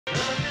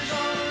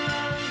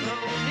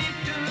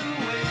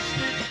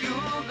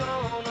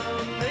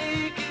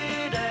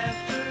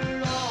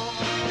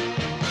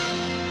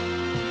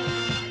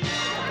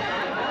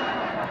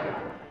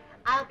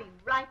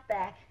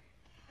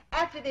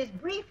after this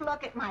brief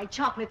look at my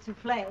chocolate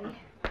souffle.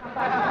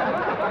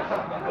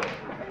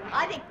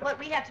 I think what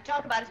we have to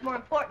talk about is more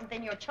important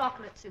than your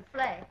chocolate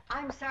souffle.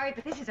 I'm sorry,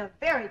 but this is a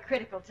very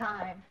critical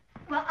time.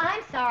 Well,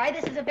 I'm sorry.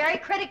 This is a very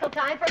critical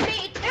time for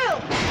me, too.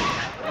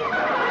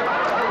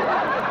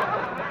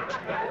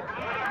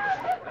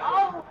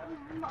 Oh,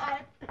 my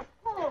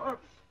poor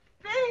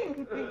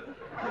baby.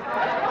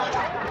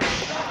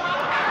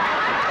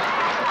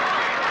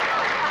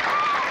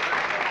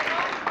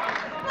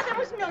 Well, there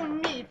was no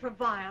need for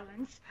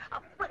violence.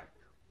 But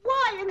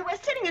why, and we're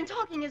sitting and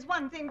talking is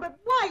one thing, but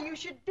why you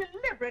should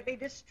deliberately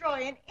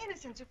destroy an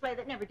innocent souffle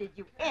that never did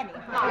you any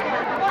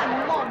harm.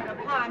 One moment of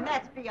harm,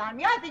 that's beyond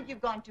me. I think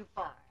you've gone too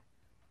far.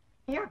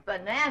 You're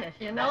bananas,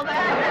 you know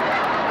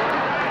that?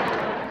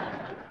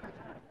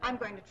 I'm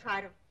going to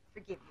try to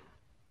forgive you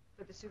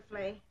for the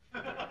souffle.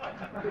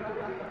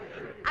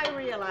 I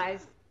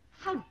realize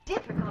how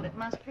difficult it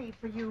must be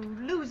for you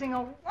losing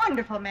a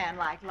wonderful man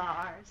like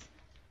Lars.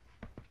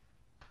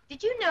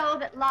 Did you know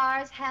that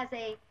Lars has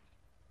a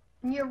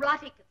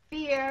neurotic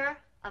fear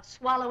of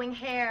swallowing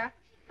hair?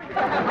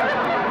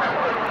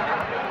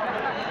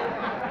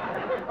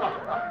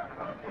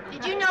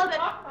 Did you know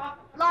that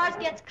Lars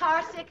gets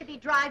car sick if he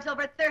drives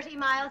over 30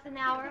 miles an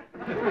hour?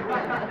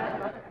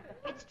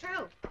 It's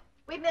true.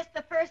 We missed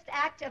the first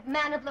act of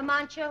Man of La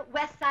Mancha,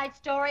 West Side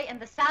Story, and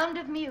The Sound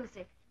of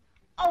Music.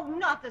 Oh,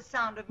 not The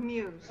Sound of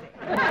Music.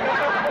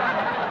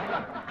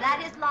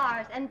 That is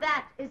Lars, and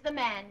that is the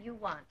man you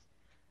want.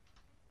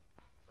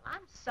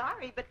 I'm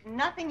sorry, but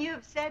nothing you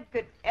have said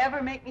could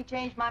ever make me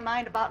change my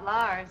mind about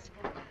Lars.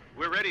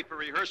 We're ready for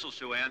rehearsal,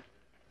 Sue Ann.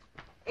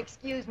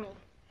 Excuse me.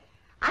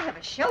 I have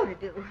a show to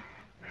do.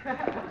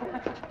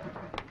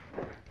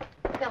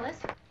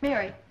 Phyllis,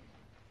 Mary.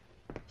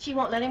 She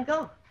won't let him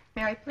go.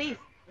 Mary, please,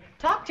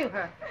 talk to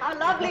her. How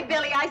lovely,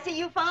 Billy. I see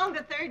you found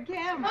a third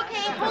camera.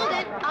 Okay, hold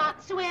it.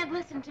 Sue Ann,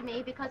 listen to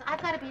me, because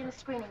I've got to be in a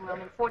screening room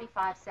in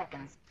 45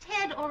 seconds.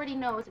 Ted already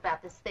knows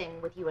about this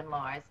thing with you and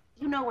Lars.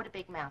 You know what a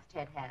big mouth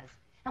Ted has.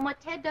 And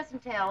what Ted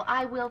doesn't tell,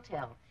 I will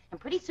tell. And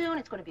pretty soon,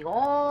 it's going to be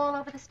all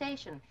over the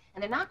station.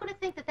 And they're not going to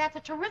think that that's a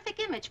terrific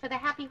image for the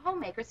happy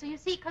homemaker. So you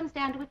see, it comes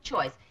down to a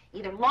choice.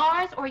 Either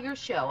Lars or your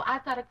show.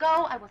 I've got to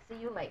go. I will see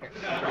you later.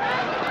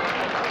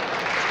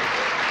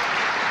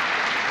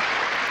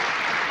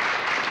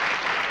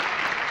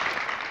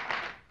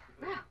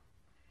 Well,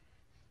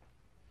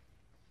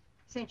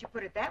 since you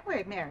put it that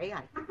way, Mary,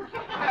 I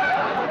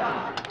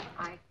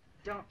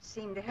don't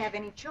seem to have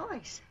any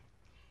choice.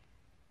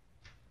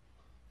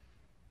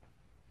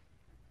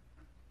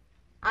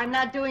 I'm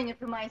not doing it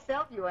for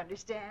myself, you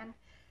understand,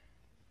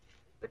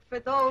 but for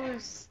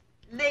those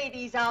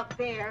ladies out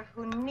there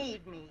who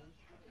need me.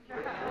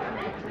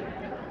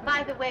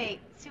 By the way,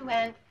 Sue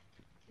Ann,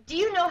 do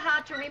you know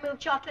how to remove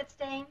chocolate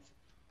stains?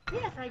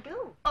 Yes, I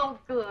do. Oh,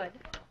 good.